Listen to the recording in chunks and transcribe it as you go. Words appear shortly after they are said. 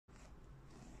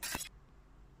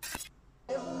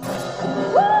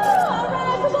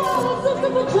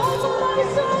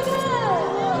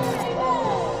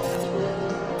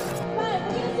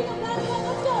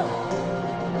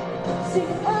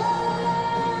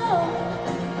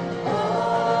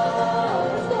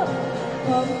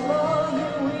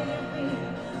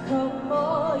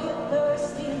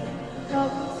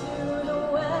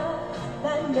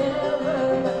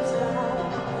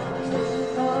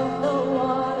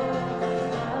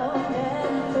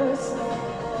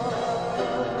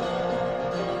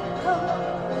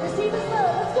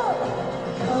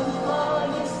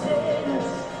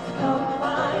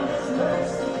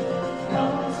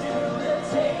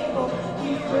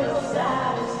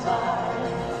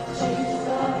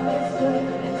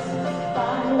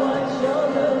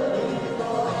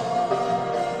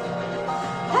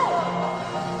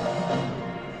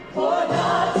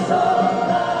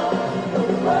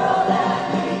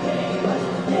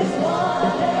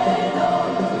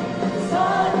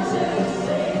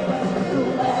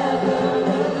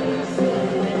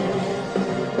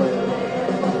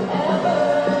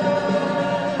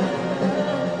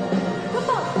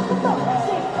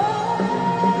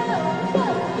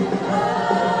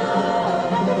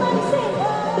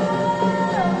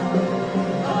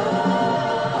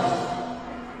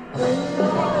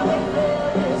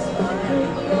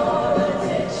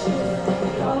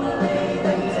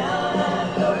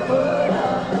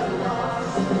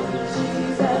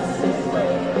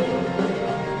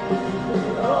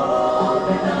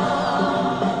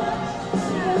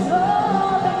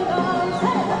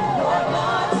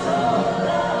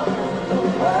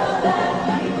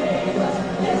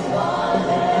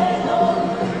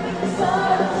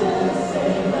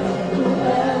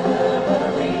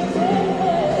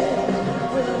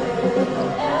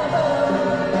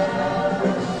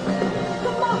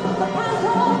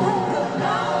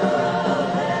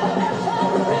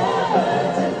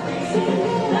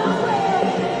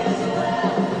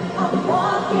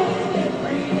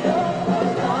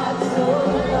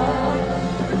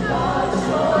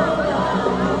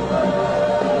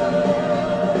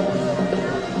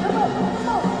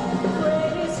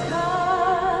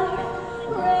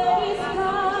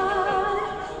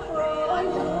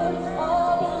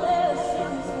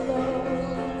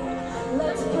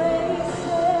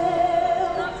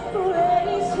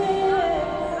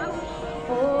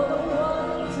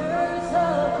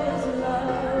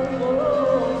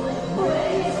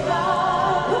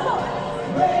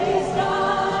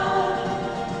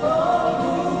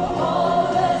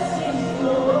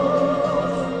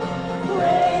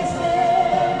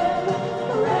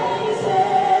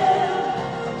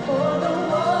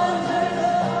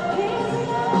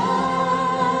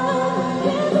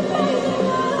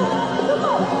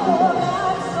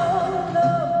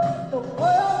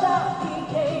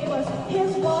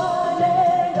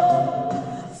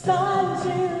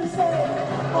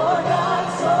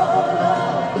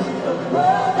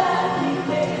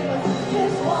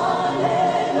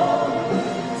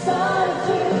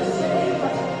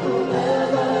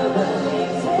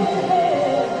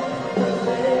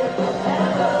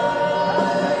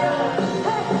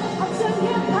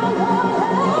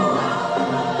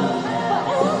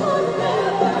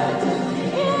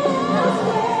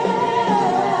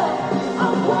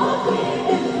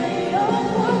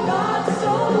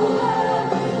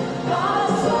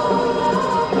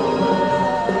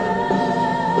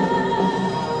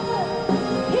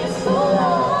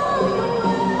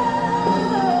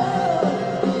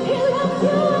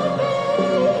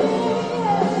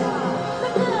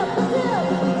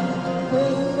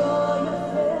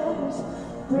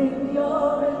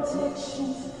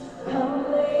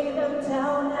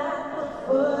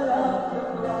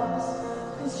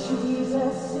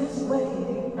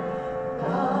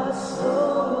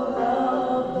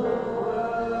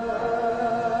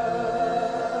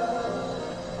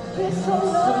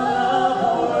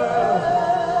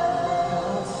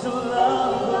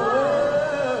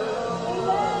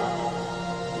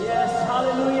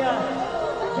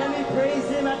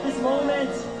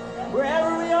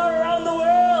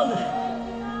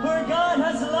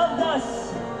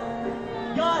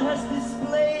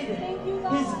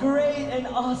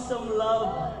Awesome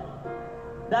love.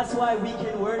 That's why we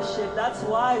can worship. That's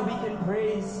why we can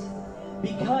praise.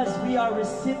 Because we are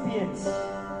recipients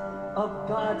of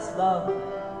God's love.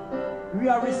 We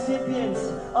are recipients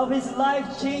of His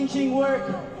life-changing work.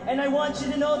 And I want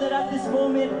you to know that at this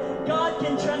moment, God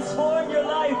can transform your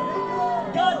life.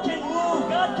 God can move.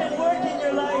 God can work in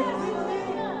your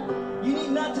life. You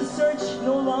need not to search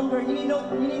no longer. You need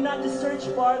not to search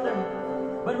farther.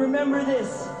 But remember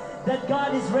this, that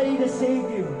God is ready to save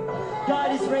you.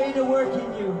 God is ready to work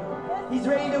in you. He's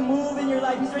ready to move in your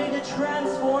life. He's ready to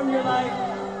transform your life.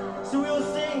 So we will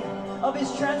sing of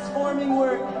His transforming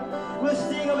work. We'll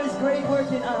sing of His great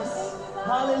work in us.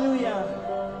 Hallelujah.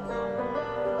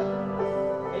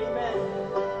 Amen.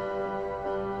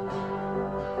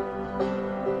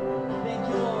 Thank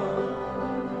you, Lord.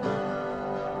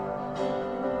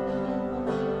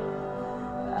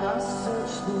 I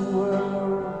searched the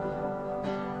world,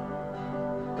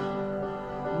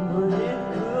 but it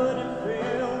couldn't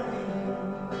fill me.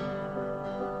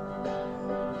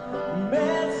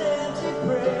 Man's empty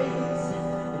praise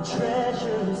and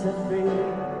treasures that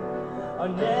fade are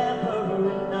never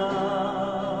enough.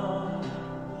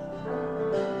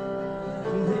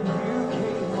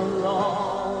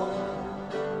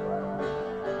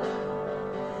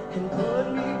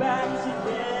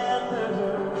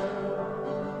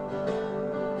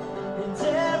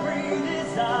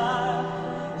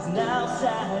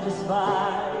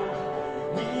 satisfy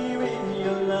me with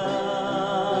your love.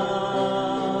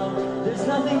 There's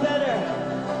nothing better.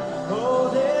 Oh,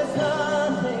 there's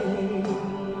nothing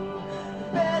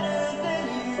better than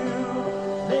you.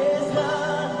 There's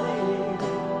nothing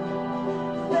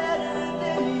better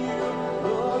than you.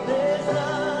 Oh, there's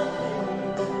nothing.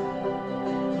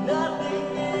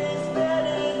 Nothing is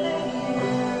better than you.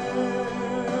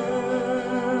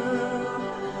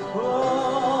 Oh,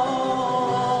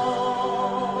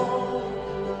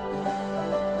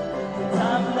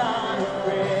 I'm not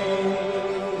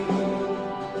afraid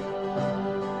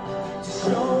to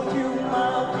show you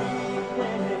my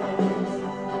weakness,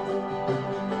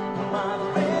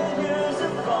 my failures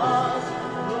and faults.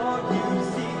 Lord, you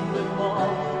see them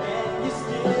all, and you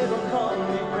still call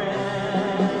me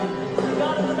friend. The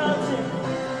God of the mountain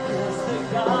is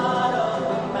the God of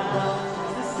the mountain.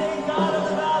 It's the same God of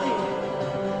the valley.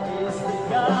 It's the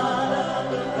God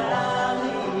of the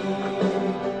valley.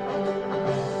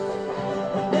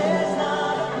 There's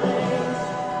not a place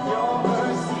your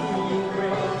mercy and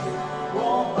grace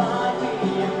won't find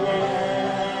me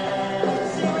again.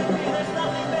 Sing with me, there's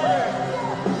nothing better.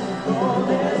 Oh,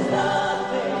 there's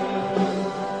nothing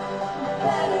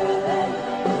better than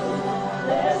you.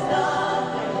 There's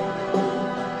nothing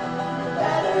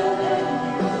better than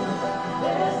you.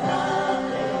 There's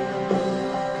nothing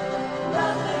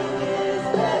is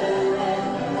better than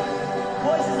you.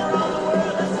 Voices around the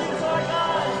world, let's sing to our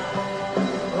God.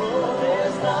 Oh,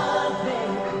 there's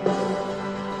nothing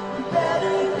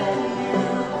better than you.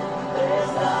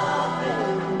 There's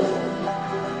nothing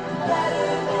better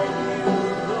than you.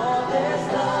 Lord, there's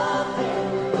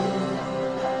nothing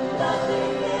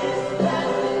is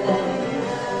better than you.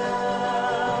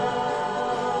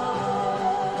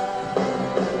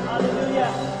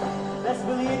 Hallelujah. Let's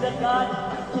believe that God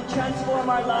can transform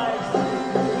our lives.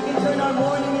 He can turn our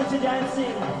mourning into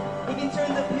dancing. He can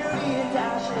turn the beauty into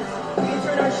ashes. He can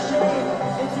turn our shame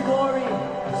into glory.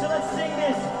 So let's sing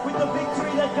this with the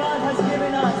victory that God has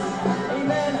given us.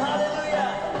 Amen.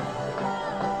 Hallelujah.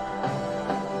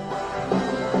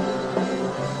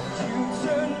 You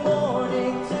turn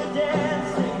mourning to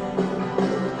dancing.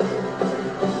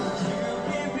 You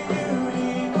give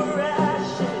beauty for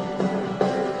ashes.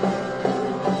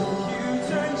 You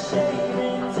turn shame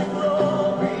into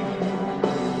glory.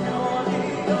 You're the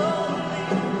only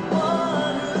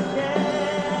one who can.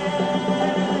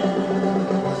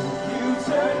 You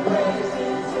turn grace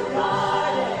into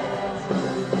gardens.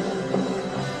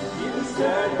 You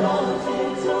turn bones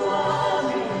into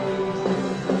armies.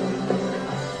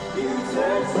 You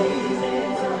turn seas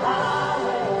into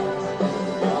highways.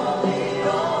 You're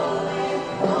the only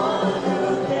one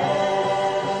who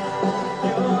can.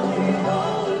 You're the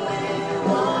only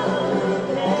one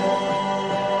who can.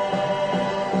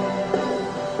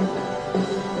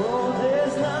 Oh,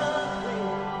 there's nothing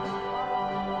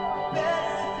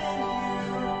better than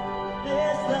you.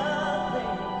 There's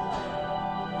nothing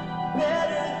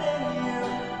better than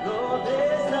you. Lord,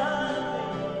 there's nothing.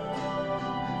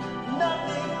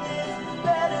 Nothing is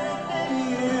better than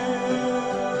you.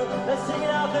 Let's sing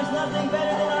it out. There's nothing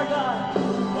better than our God.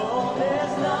 Oh,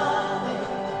 there's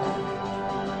nothing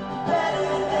better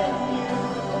than you.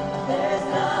 There's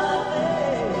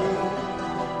nothing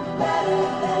better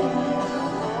than you.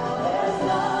 There's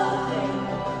nothing.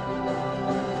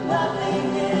 Nothing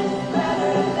is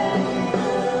better than you.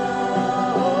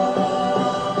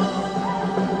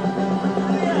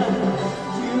 Hallelujah.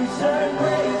 You turn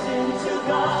graves into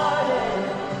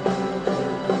gardens.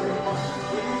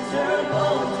 You turn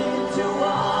bones into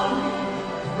armies.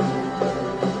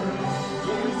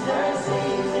 You turn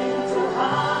seas into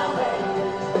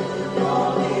highways.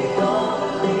 You're the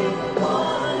only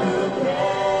one who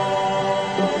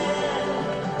can.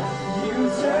 You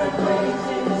turn graves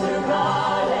into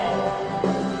gardens.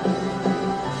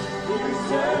 You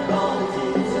turn bones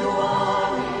into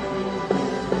armies.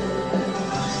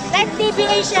 Live TV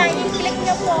Asia, i-click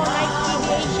nyo po, Live TV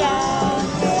Asia.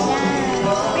 Yan,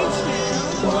 page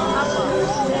nyo. Apo.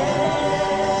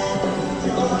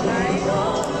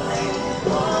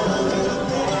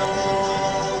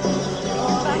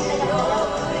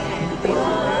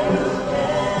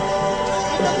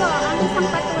 Ito po, ang isang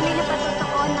patunay na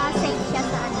patotoo na safe siya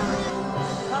sa ano.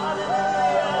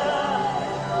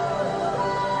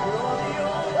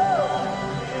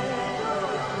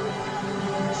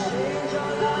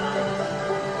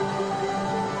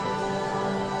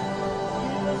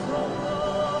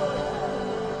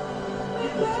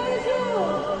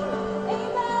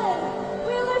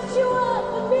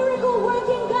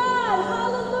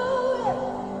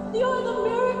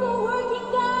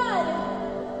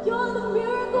 You're the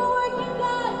miracle working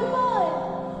God.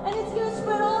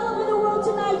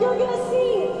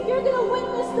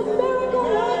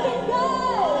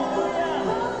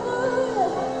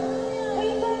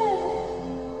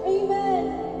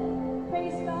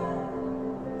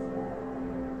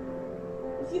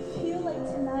 if you feel like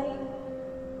tonight,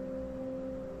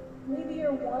 maybe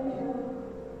you're one who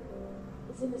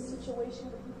is in a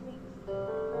situation where you think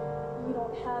you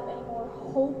don't have any more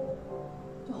hope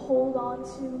to hold on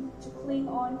to cling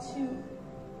on to.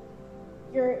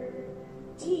 You're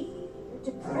deep, your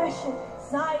depression,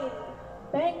 anxiety,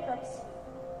 bankruptcy,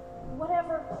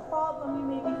 whatever problem you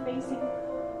may be facing.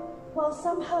 Well,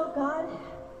 somehow God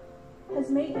has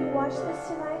made you watch this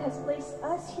tonight, has placed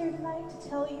us here tonight to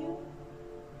tell you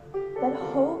that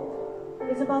hope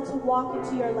is about to walk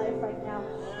into your life right now.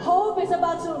 Hope is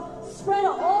about to spread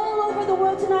all over the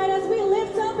world tonight as we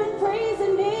lift up and praise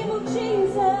the name of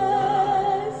Jesus.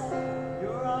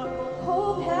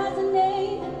 Hope has a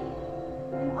name,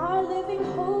 and our living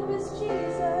hope is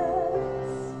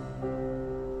Jesus.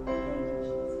 Thank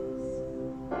you,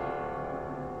 Jesus.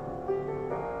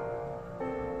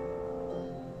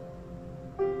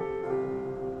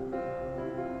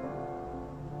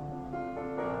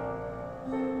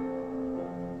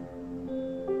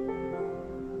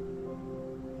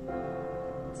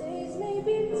 Days may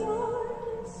be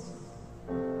darkest,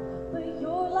 but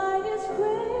your light is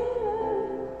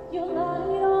greater. You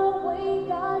light our way,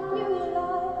 God, you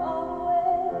light our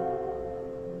way.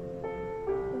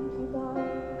 Thank you, God.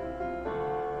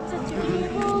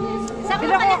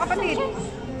 Bilo ko kapatid.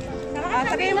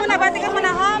 Sabihin mo na, bati ka mo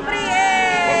na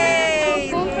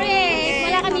HOMEFREE8! HOMEFREE8!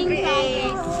 Wala kaming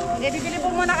package. Bibili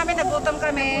po muna kami, nagutom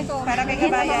kami para kay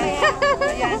kabayan.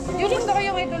 Ayan. Yung gusto ko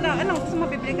yung ito lang. Ano, gusto mo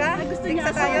bibili ka? Gusto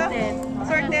niya tayo?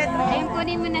 Sorted. Ayun,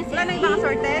 kunin mo na siya. Wala na yung mga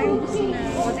sorted?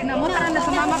 O, tingnan mo. Tara na,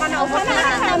 sumama ka na.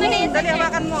 Tama na yun. Dali,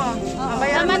 hawakan mo.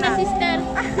 Tama na, sister.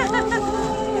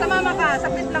 Sumama ka,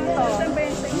 sapit lang to.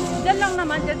 Diyan lang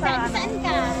naman, diyan sa ano. Saan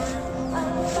ka?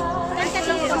 Saan ka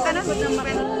dito? Saan ka na?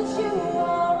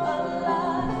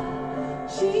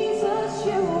 Jesus,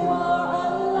 you are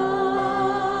alive.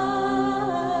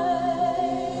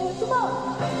 Come on.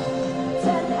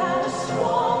 Death had a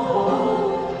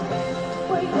stronghold,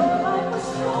 where your life was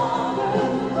stronger.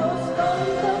 Rose from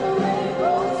the grave,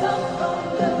 rose up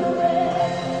from the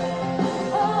grave.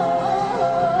 Oh,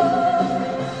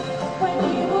 when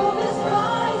evil is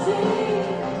rising,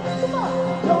 come on,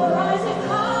 you're rising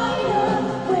higher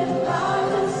with power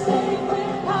to save,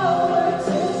 with power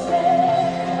to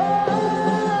save.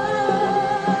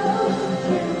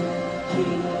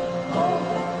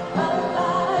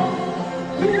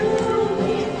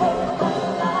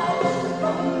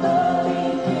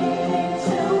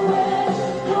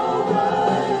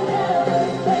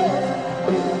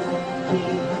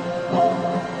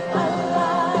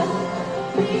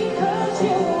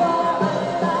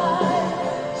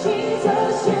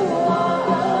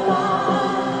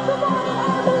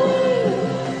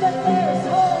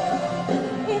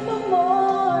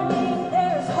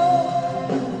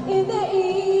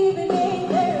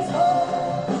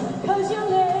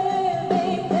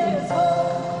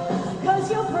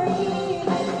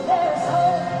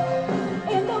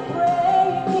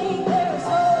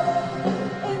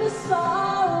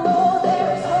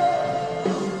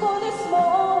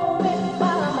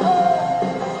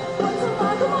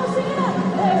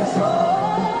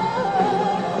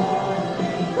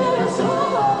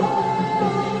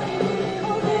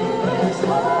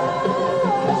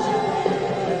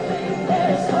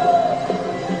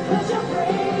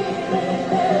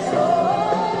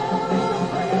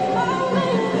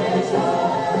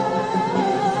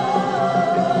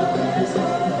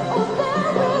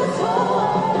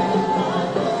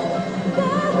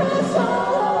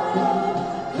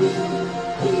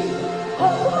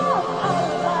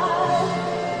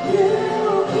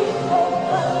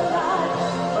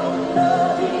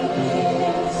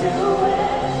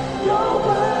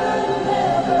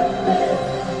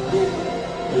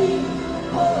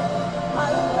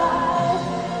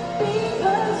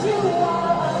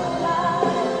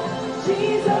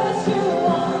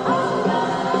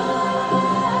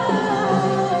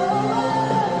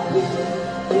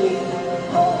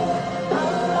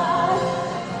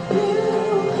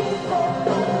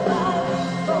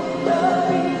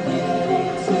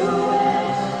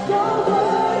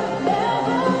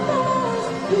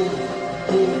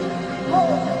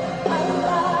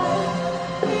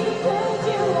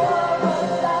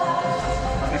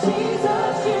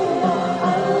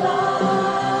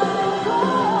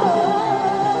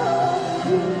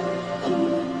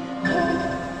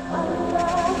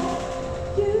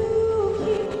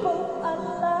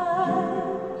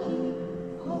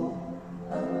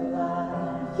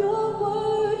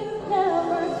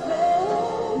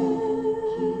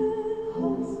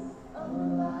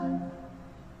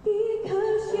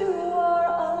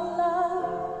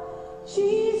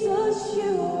 Jesus,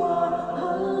 you are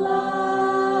alive.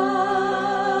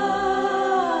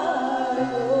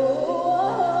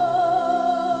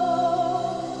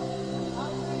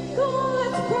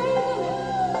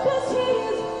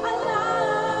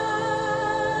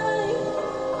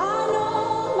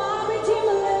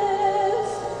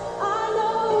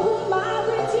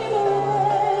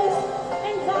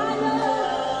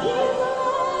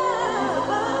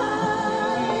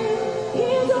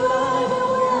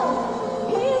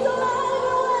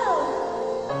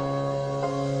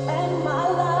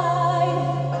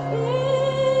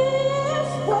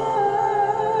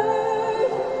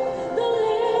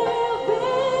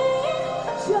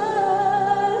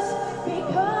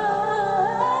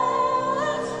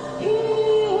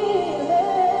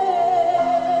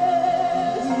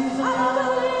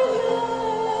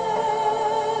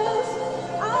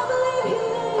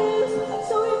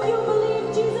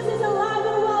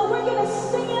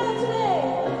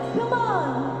 Come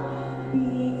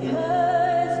on. Because